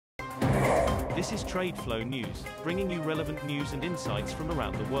This is TradeFlow News, bringing you relevant news and insights from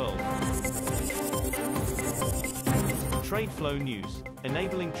around the world. TradeFlow News,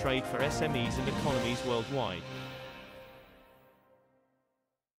 enabling trade for SMEs and economies worldwide.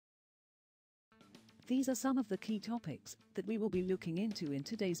 These are some of the key topics that we will be looking into in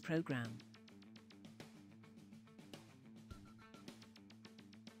today's program.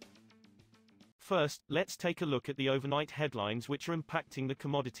 First, let's take a look at the overnight headlines which are impacting the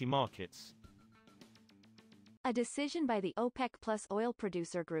commodity markets. A decision by the OPEC Plus oil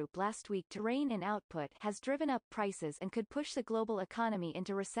producer group last week to rein in output has driven up prices and could push the global economy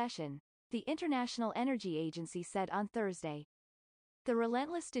into recession, the International Energy Agency said on Thursday. The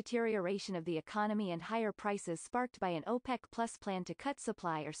relentless deterioration of the economy and higher prices sparked by an OPEC Plus plan to cut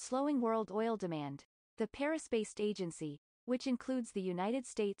supply are slowing world oil demand, the Paris-based agency, which includes the United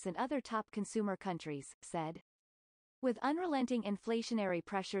States and other top consumer countries, said. With unrelenting inflationary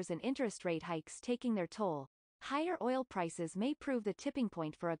pressures and interest rate hikes taking their toll, higher oil prices may prove the tipping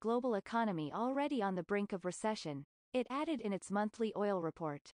point for a global economy already on the brink of recession, it added in its monthly oil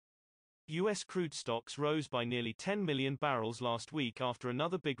report. U.S. crude stocks rose by nearly 10 million barrels last week after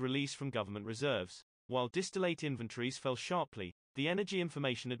another big release from government reserves, while distillate inventories fell sharply, the Energy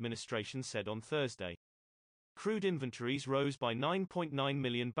Information Administration said on Thursday. Crude inventories rose by 9.9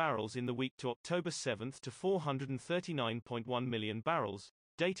 million barrels in the week to October 7 to 439.1 million barrels,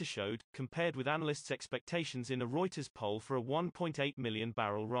 data showed, compared with analysts' expectations in a Reuters poll for a 1.8 million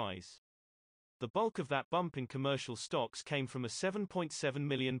barrel rise. The bulk of that bump in commercial stocks came from a 7.7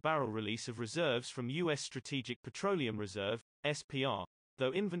 million barrel release of reserves from U.S. Strategic Petroleum Reserve, SPR,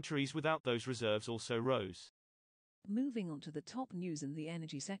 though inventories without those reserves also rose. Moving on to the top news in the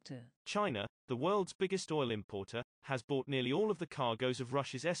energy sector. China, the world's biggest oil importer, has bought nearly all of the cargoes of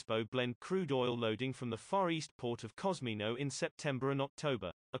Russia's ESPO Blend crude oil loading from the Far East port of Kozmino in September and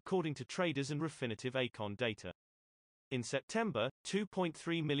October, according to traders and Refinitiv Acon data. In September,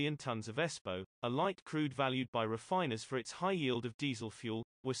 2.3 million tons of ESPO, a light crude valued by refiners for its high yield of diesel fuel,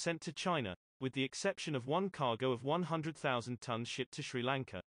 were sent to China, with the exception of one cargo of 100,000 tons shipped to Sri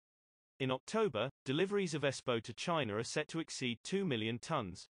Lanka. In October, deliveries of ESPO to China are set to exceed 2 million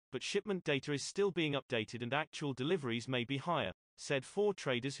tons, but shipment data is still being updated and actual deliveries may be higher, said four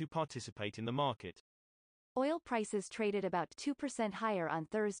traders who participate in the market. Oil prices traded about 2% higher on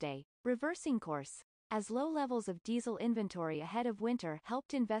Thursday, reversing course, as low levels of diesel inventory ahead of winter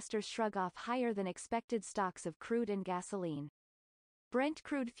helped investors shrug off higher than expected stocks of crude and gasoline. Brent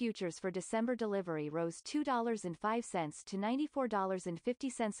crude futures for December delivery rose $2.05 to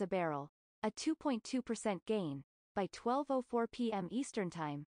 $94.50 a barrel, a 2.2% gain, by 12:04 p.m. Eastern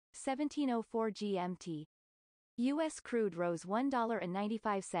Time, 17:04 GMT. U.S. crude rose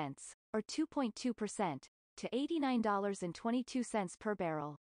 $1.95, or 2.2%, to $89.22 per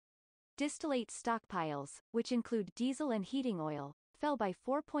barrel. Distillate stockpiles, which include diesel and heating oil, fell by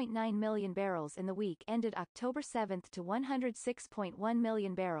 4.9 million barrels in the week ended October 7 to 106.1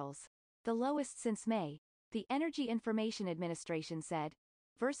 million barrels, the lowest since May, the Energy Information Administration said,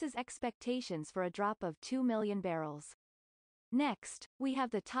 versus expectations for a drop of 2 million barrels. Next, we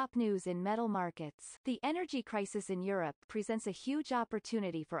have the top news in metal markets. The energy crisis in Europe presents a huge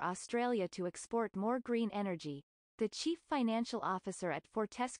opportunity for Australia to export more green energy, the chief financial officer at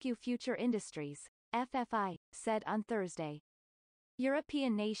Fortescue Future Industries, FFI, said on Thursday.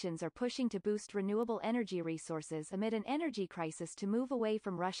 European nations are pushing to boost renewable energy resources amid an energy crisis to move away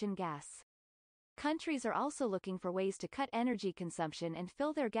from Russian gas. Countries are also looking for ways to cut energy consumption and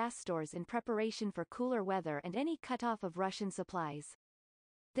fill their gas stores in preparation for cooler weather and any cutoff of Russian supplies.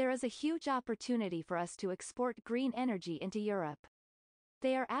 There is a huge opportunity for us to export green energy into Europe.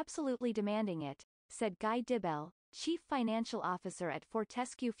 They are absolutely demanding it, said Guy Dibel, chief financial officer at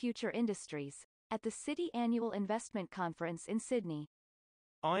Fortescue Future Industries, at the Citi Annual Investment Conference in Sydney.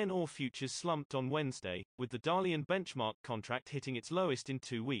 Iron ore futures slumped on Wednesday, with the Dalian benchmark contract hitting its lowest in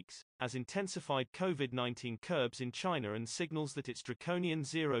 2 weeks, as intensified COVID-19 curbs in China and signals that its draconian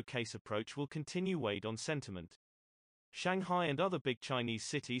zero-case approach will continue weighed on sentiment. Shanghai and other big Chinese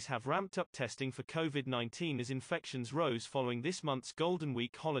cities have ramped up testing for COVID-19 as infections rose following this month's Golden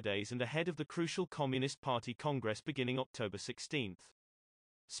Week holidays and ahead of the crucial Communist Party Congress beginning October 16.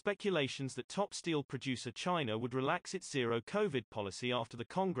 Speculations that top steel producer China would relax its zero-COVID policy after the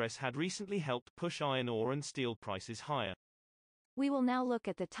Congress had recently helped push iron ore and steel prices higher. We will now look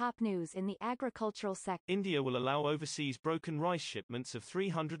at the top news in the agricultural sector. India will allow overseas broken rice shipments of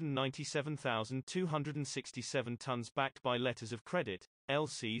 397,267 tons backed by letters of credit,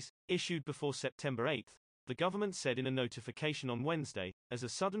 LCs, issued before September 8, the government said in a notification on Wednesday, as a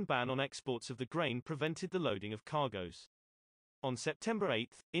sudden ban on exports of the grain prevented the loading of cargoes. On September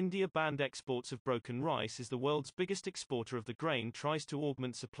 8, India banned exports of broken rice as the world's biggest exporter of the grain tries to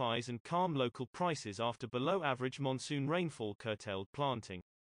augment supplies and calm local prices after below-average monsoon rainfall curtailed planting.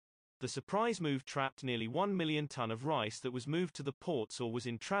 The surprise move trapped nearly 1 million ton of rice that was moved to the ports or was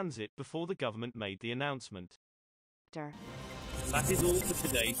in transit before the government made the announcement. That is all for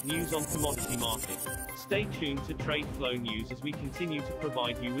today's news on commodity markets. Stay tuned to TradeFlow News as we continue to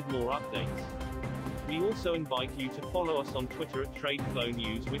provide you with more updates. We also invite you to follow us on Twitter at TradeFlow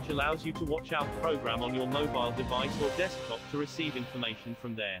News, which allows you to watch our program on your mobile device or desktop to receive information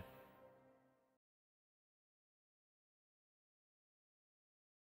from there.